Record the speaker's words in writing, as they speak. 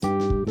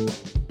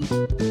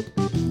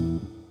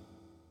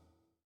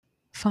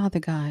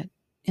Father God,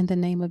 in the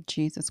name of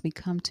Jesus, we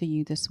come to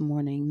you this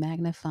morning,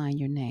 magnifying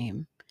your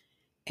name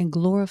and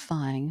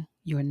glorifying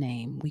your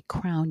name. We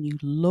crown you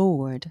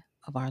Lord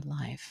of our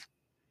life.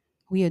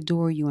 We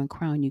adore you and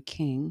crown you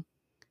King.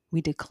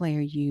 We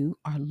declare you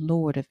our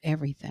Lord of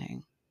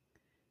everything.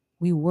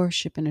 We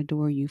worship and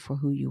adore you for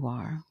who you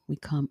are. We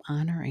come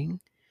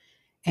honoring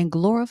and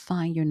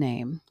glorifying your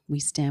name. We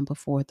stand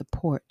before the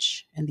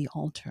porch and the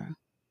altar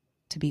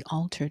to be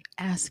altered,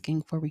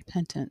 asking for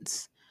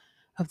repentance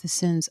of the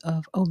sins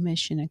of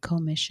omission and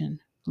commission,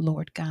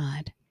 Lord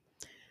God.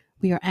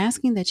 We are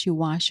asking that you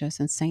wash us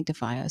and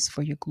sanctify us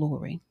for your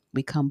glory.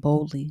 We come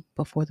boldly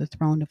before the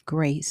throne of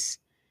grace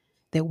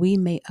that we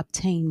may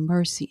obtain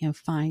mercy and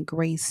find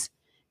grace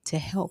to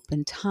help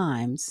in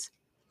times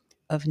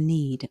of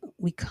need.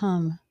 We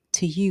come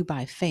to you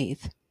by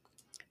faith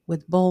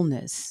with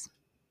boldness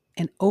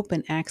and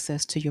open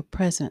access to your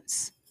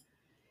presence.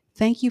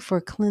 Thank you for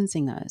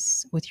cleansing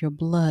us with your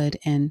blood,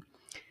 and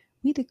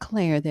we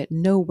declare that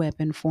no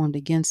weapon formed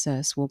against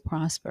us will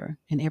prosper,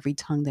 and every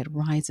tongue that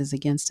rises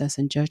against us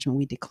in judgment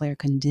we declare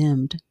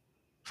condemned.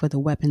 For the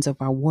weapons of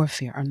our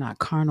warfare are not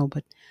carnal,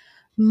 but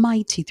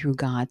mighty through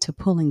God to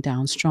pulling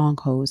down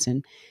strongholds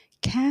and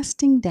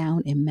casting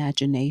down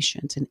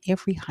imaginations and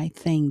every high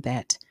thing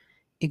that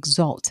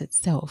exalts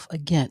itself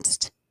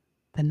against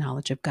the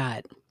knowledge of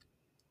God.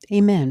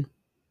 Amen.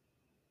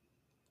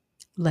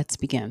 Let's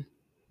begin.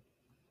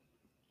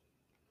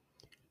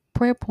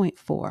 Prayer point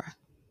 4: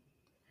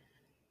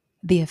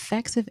 the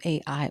effects of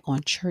AI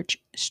on church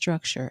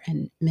structure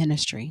and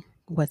ministry.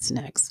 What's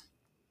next?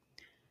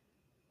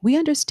 We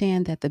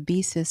understand that the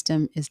B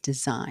system is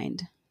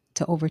designed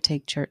to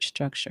overtake church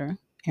structure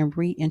and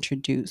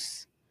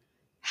reintroduce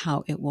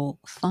how it will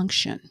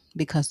function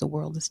because the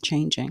world is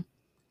changing.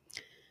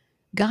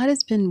 God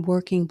has been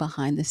working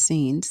behind the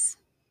scenes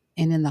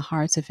and in the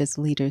hearts of his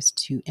leaders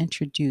to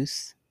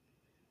introduce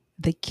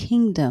the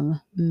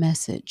kingdom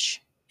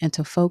message and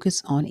to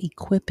focus on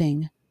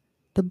equipping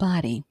the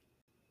body.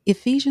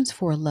 Ephesians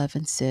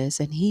 4:11 says,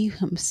 "And he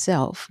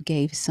himself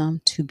gave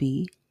some to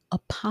be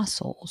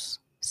apostles,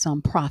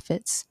 some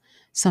prophets,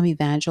 some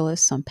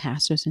evangelists, some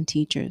pastors and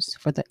teachers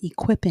for the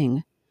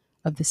equipping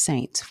of the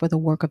saints, for the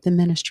work of the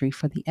ministry,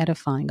 for the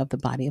edifying of the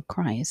body of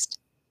Christ."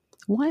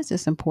 Why is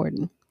this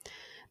important?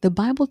 The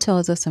Bible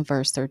tells us in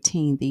verse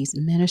 13, these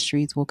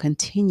ministries will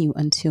continue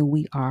until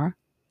we are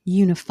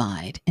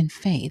unified in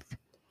faith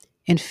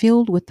and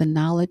filled with the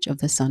knowledge of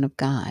the Son of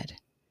God,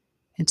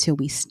 until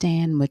we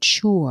stand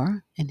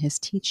mature in his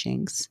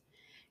teachings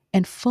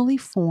and fully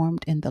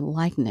formed in the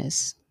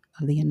likeness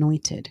of the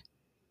anointed,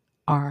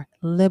 our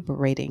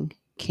liberating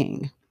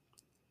King.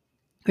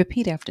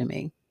 Repeat after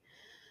me.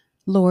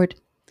 Lord,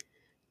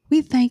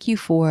 we thank you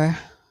for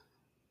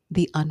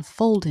the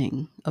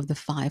unfolding of the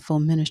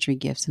fivefold ministry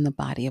gifts in the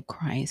body of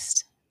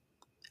Christ.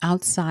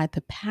 Outside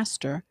the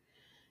pastor,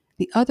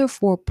 the other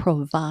four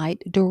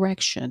provide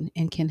direction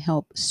and can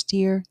help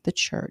steer the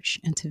church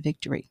into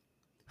victory.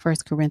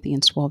 1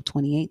 Corinthians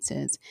 12:28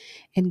 says,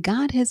 "And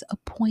God has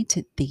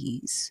appointed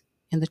these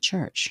in the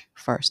church,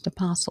 first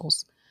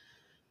apostles."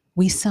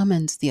 We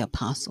summons the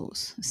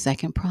apostles,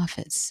 second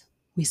prophets.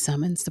 We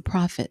summons the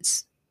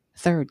prophets,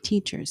 third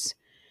teachers.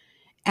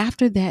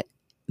 After that,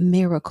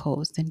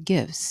 miracles and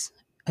gifts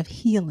of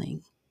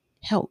healing,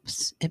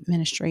 helps,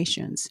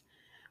 administrations,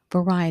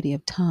 variety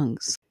of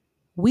tongues.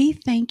 We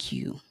thank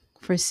you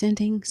for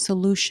sending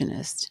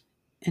solutionists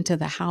into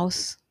the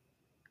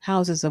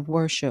houses of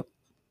worship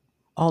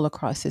all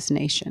across this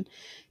nation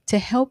to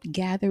help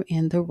gather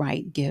in the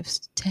right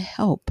gifts to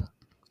help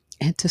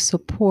and to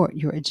support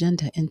your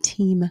agenda and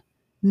team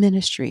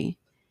ministry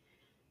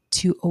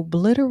to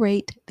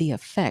obliterate the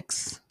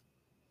effects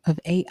of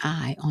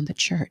AI on the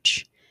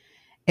church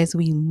as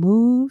we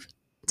move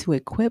to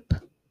equip,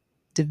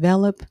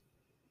 develop,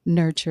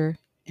 nurture,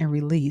 and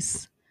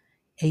release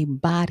a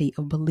body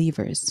of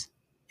believers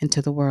into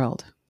the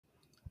world.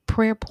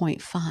 Prayer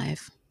point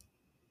 5: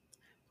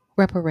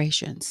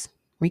 reparations,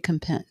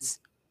 recompense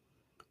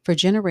for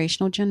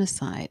generational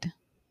genocide.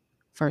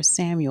 1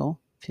 Samuel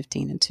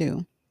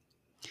 15:2.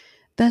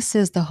 Thus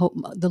says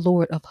the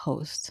Lord of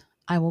hosts,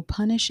 "I will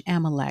punish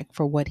Amalek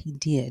for what he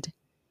did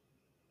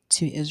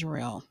to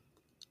Israel,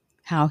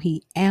 how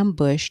he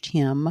ambushed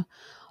him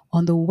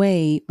on the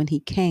way when he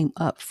came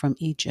up from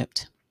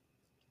Egypt."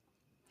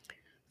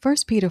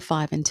 1 Peter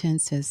 5:10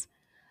 says,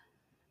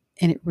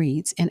 and it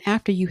reads, "And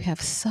after you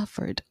have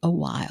suffered a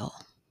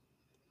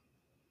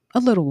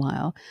little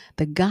while,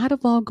 the God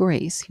of all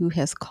grace, who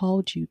has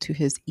called you to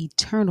his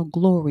eternal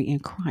glory in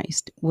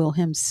Christ, will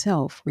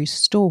himself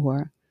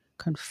restore,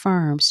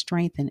 confirm,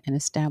 strengthen, and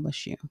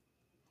establish you."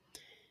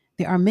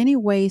 There are many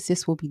ways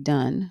this will be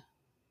done.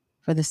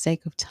 For the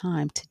sake of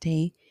time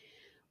today,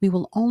 we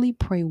will only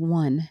pray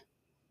one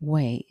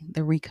way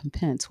the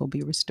recompense will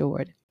be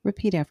restored.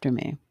 Repeat after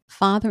me.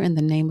 Father, in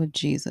the name of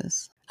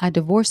Jesus, I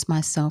divorce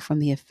myself from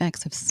the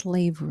effects of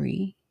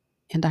slavery,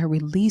 and I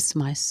release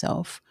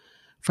myself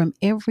from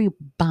every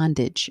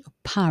bondage of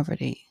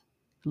poverty,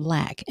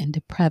 lack, and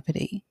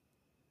depravity.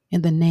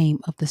 in the name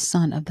of the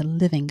Son of the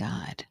living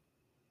God.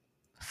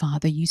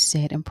 Father, you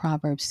said in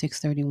Proverbs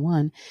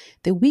 6:31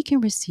 that we can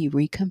receive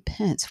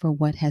recompense for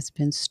what has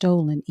been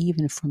stolen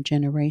even from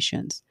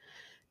generations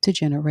to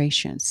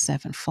generations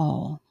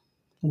sevenfold.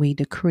 We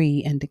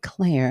decree and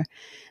declare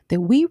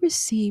that we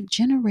receive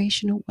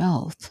generational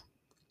wealth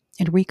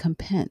and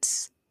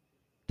recompense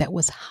that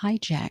was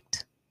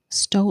hijacked,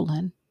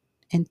 stolen,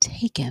 and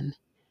taken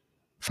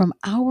from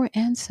our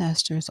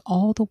ancestors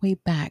all the way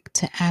back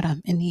to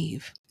Adam and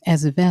Eve.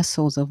 As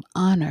vessels of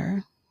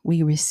honor,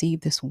 we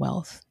receive this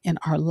wealth in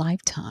our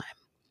lifetime,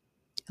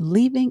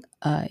 leaving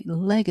a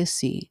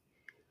legacy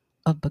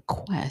of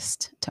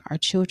bequest to our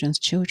children's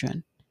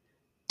children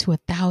to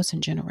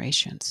 1,000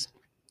 generations.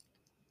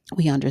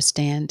 We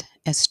understand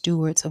as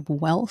stewards of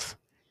wealth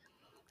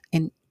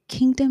and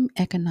kingdom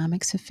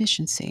economic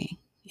sufficiency,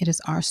 it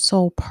is our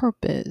sole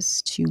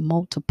purpose to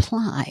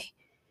multiply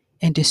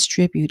and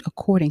distribute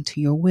according to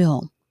your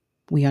will.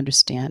 We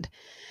understand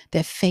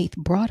that faith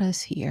brought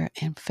us here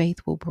and faith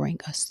will bring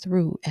us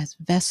through as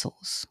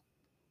vessels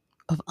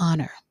of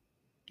honor,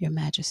 your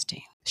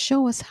majesty.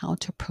 Show us how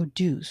to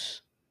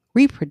produce,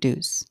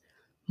 reproduce,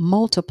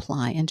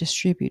 multiply, and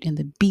distribute in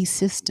the B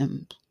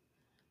system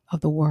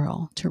of the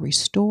world to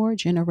restore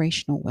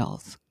generational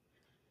wealth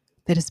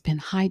that has been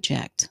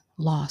hijacked,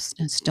 lost,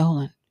 and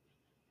stolen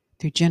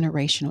through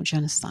generational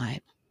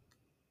genocide.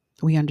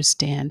 We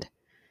understand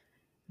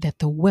that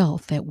the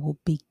wealth that will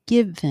be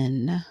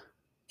given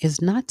is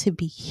not to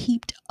be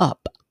heaped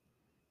up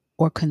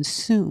or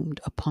consumed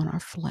upon our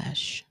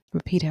flesh.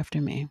 Repeat after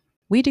me.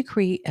 We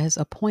decree as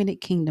appointed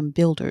kingdom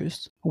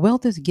builders,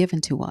 wealth is given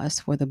to us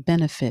for the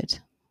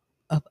benefit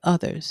of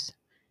others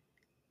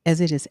as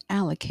it is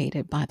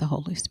allocated by the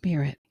Holy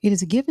Spirit. It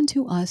is given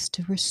to us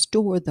to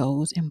restore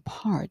those in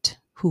part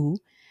who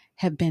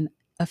have been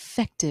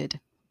affected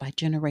by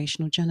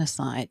generational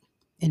genocide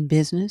in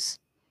business,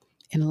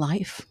 in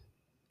life,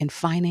 in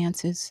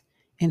finances,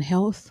 in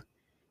health,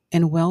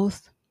 in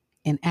wealth,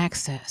 in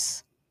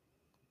access.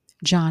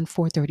 John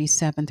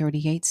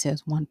 4:37-38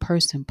 says one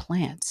person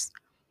plants,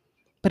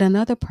 but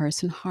another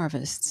person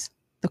harvests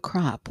the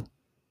crop.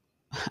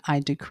 I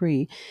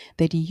decree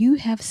that you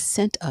have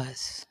sent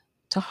us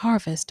to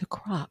harvest a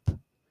crop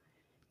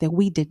that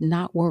we did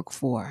not work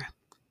for,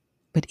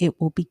 but it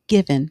will be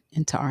given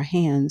into our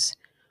hands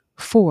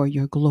for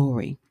your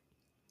glory.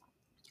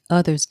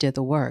 Others did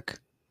the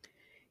work,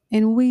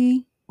 and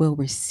we will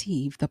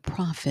receive the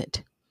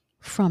profit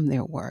from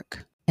their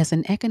work. As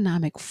an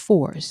economic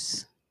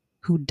force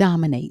who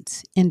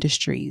dominates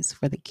industries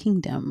for the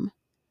kingdom,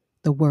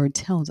 the word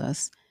tells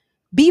us,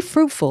 be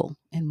fruitful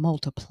and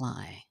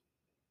multiply.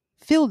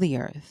 Fill the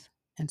earth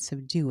and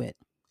subdue it.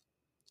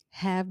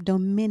 Have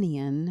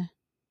dominion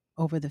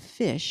over the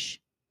fish,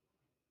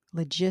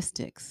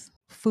 logistics,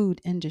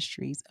 food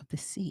industries of the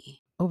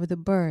sea, over the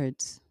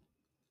birds,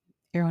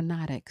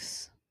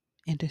 aeronautics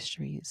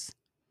industries,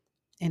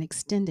 and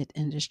extended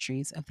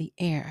industries of the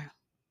air,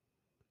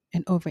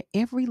 and over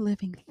every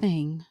living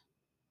thing,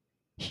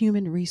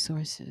 human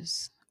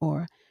resources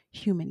or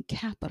human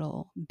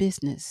capital,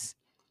 business,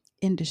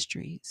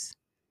 industries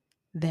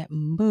that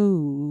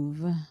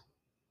move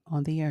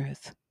on the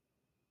earth.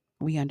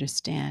 We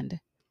understand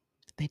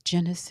that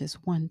Genesis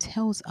 1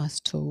 tells us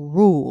to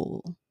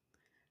rule,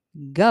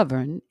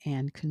 govern,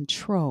 and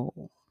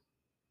control,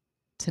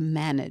 to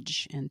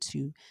manage and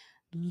to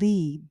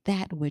lead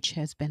that which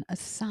has been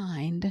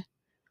assigned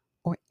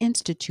or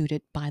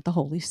instituted by the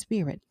Holy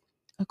Spirit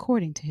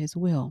according to his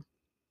will.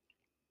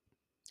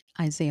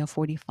 Isaiah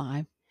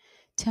 45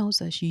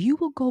 tells us, you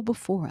will go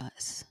before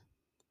us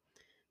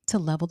to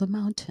level the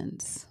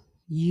mountains.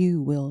 You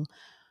will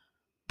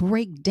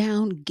break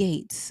down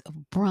gates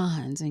of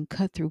bronze and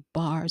cut through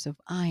bars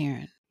of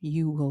iron.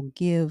 You will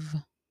give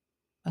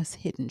us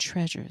hidden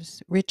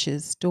treasures,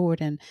 riches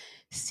stored in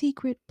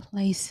secret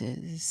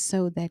places,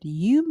 so that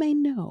you may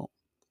know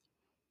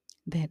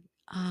that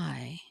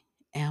I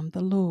am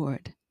the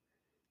Lord,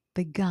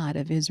 the God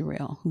of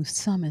Israel, who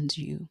summons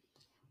you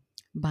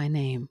by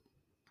name.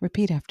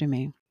 Repeat after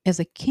me. As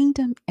a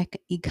kingdom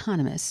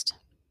economist,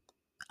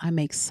 I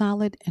make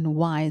solid and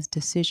wise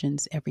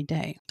decisions every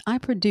day. I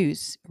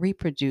produce,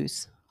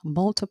 reproduce,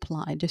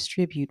 multiply,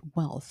 distribute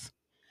wealth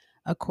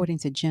according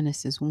to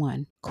Genesis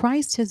 1.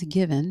 Christ has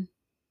given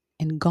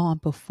and gone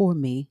before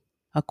me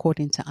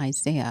according to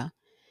Isaiah,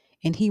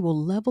 and he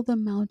will level the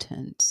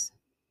mountains,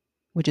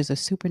 which is a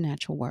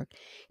supernatural work.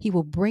 He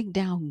will break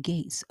down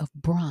gates of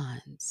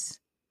bronze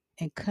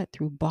and cut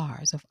through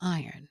bars of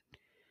iron,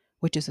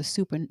 which is a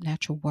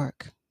supernatural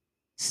work.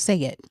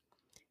 Say it.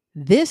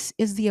 This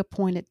is the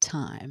appointed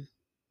time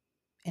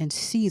and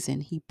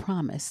season he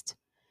promised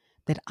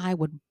that I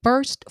would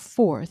burst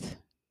forth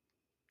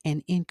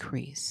and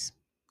increase.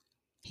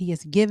 He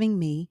is giving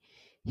me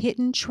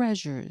hidden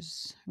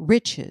treasures,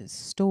 riches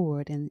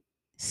stored in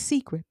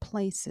secret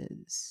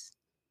places.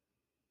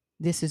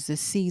 This is the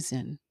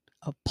season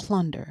of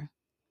plunder,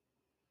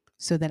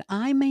 so that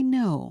I may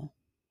know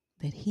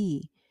that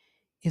he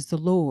is the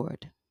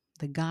Lord,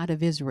 the God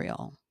of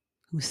Israel,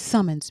 who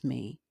summons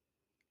me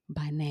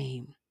by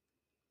name.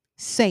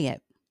 Say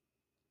it.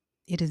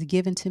 It is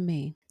given to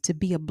me to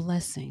be a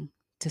blessing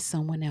to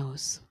someone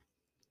else.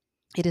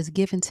 It is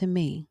given to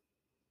me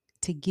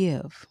to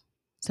give,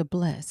 to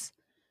bless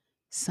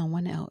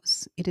someone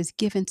else. It is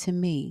given to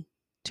me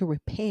to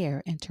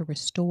repair and to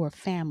restore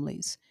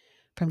families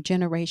from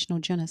generational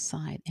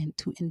genocide and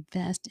to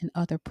invest in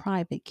other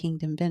private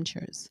kingdom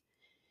ventures.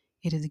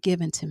 It is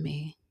given to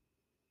me,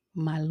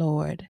 my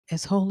Lord,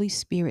 as Holy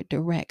Spirit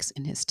directs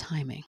in his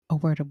timing, a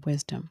word of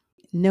wisdom.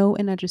 Know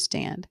and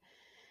understand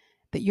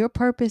that your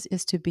purpose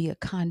is to be a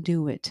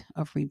conduit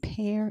of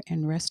repair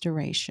and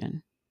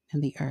restoration in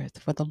the earth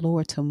for the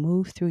Lord to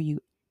move through you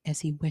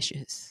as he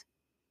wishes.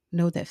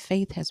 Know that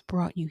faith has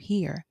brought you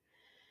here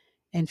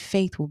and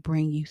faith will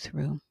bring you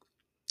through.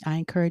 I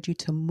encourage you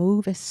to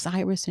move as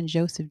Cyrus and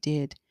Joseph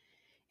did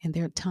in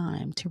their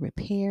time, to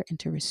repair and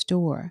to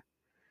restore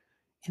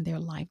in their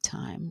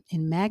lifetime,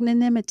 in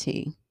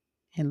magnanimity,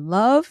 in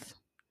love,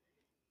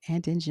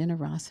 and in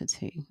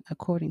generosity,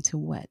 according to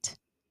what?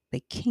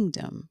 The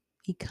kingdom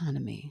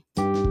economy.